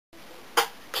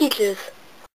teachers.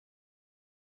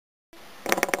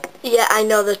 Yeah, I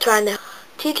know they're trying to.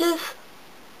 Teachers,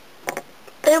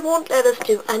 they won't let us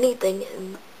do anything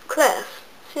in class.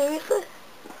 Seriously?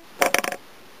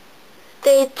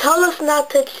 They tell us not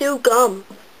to chew gum.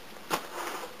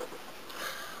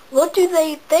 What do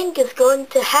they think is going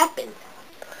to happen?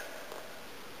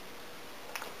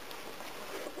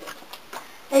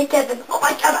 Hey Kevin, oh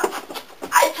my god,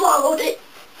 I swallowed it!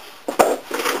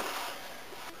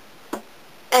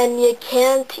 And you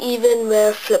can't even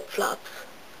wear flip-flops.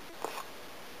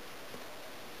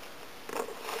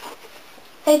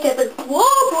 Hey Kevin,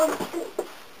 whoa!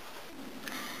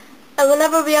 And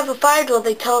whenever we have a fire drill,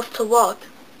 they tell us to walk.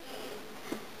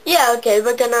 Yeah, okay,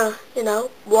 we're gonna,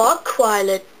 walk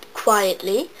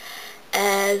quietly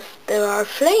as there are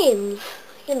flames,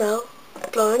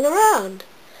 blowing around.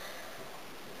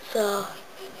 So,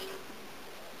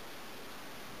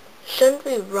 shouldn't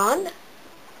we run?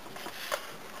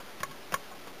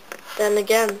 Then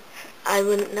again, I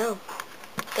wouldn't know.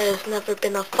 There's never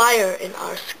been a fire in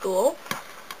our school,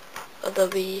 although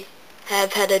we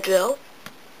have had a drill.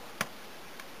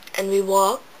 And we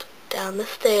walked down the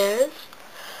stairs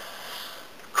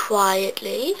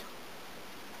quietly.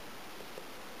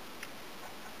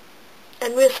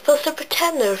 And we're supposed to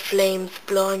pretend there are flames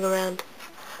blowing around.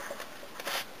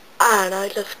 I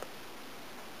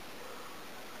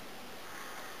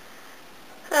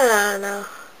don't know.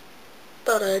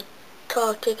 Thought I'd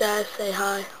talk to you guys, say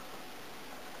hi.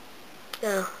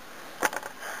 Yeah.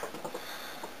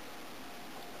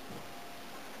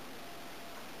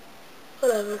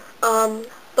 Whatever.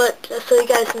 But just so you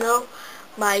guys know,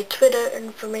 my Twitter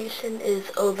information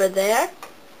is over there.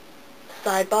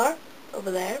 Sidebar, over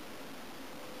there.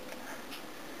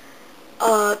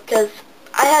 Because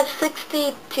I have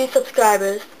 62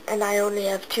 subscribers, and I only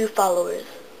have 2 followers.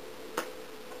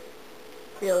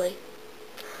 Really.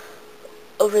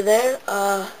 Over there,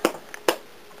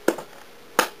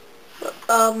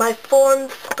 my Form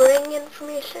Spring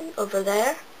information, over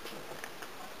there.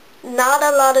 Not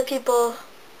a lot of people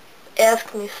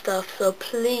ask me stuff, so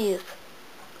please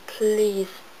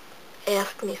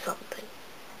ask me something.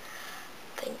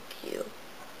 Thank you.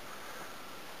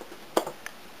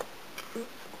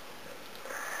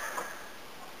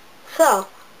 So,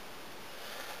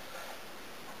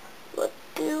 what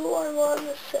do I want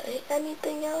to say?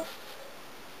 Anything else?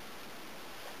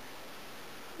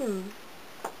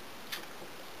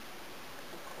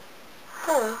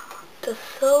 Just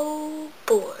so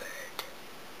bored.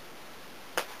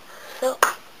 So,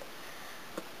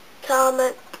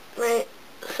 comment, rate,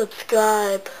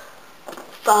 subscribe,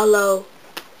 follow,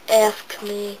 ask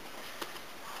me.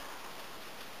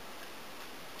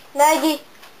 Maggie,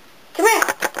 come here.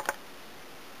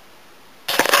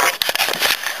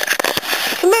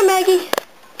 Come here, Maggie.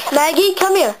 Maggie,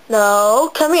 come here. No,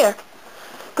 come here.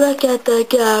 Look at the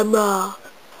camera.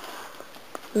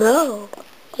 No.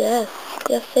 Yes.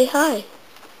 Yes, say hi.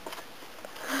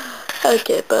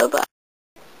 Okay, bye-bye.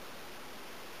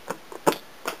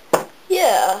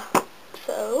 Yeah.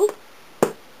 So.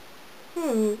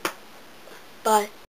 Bye.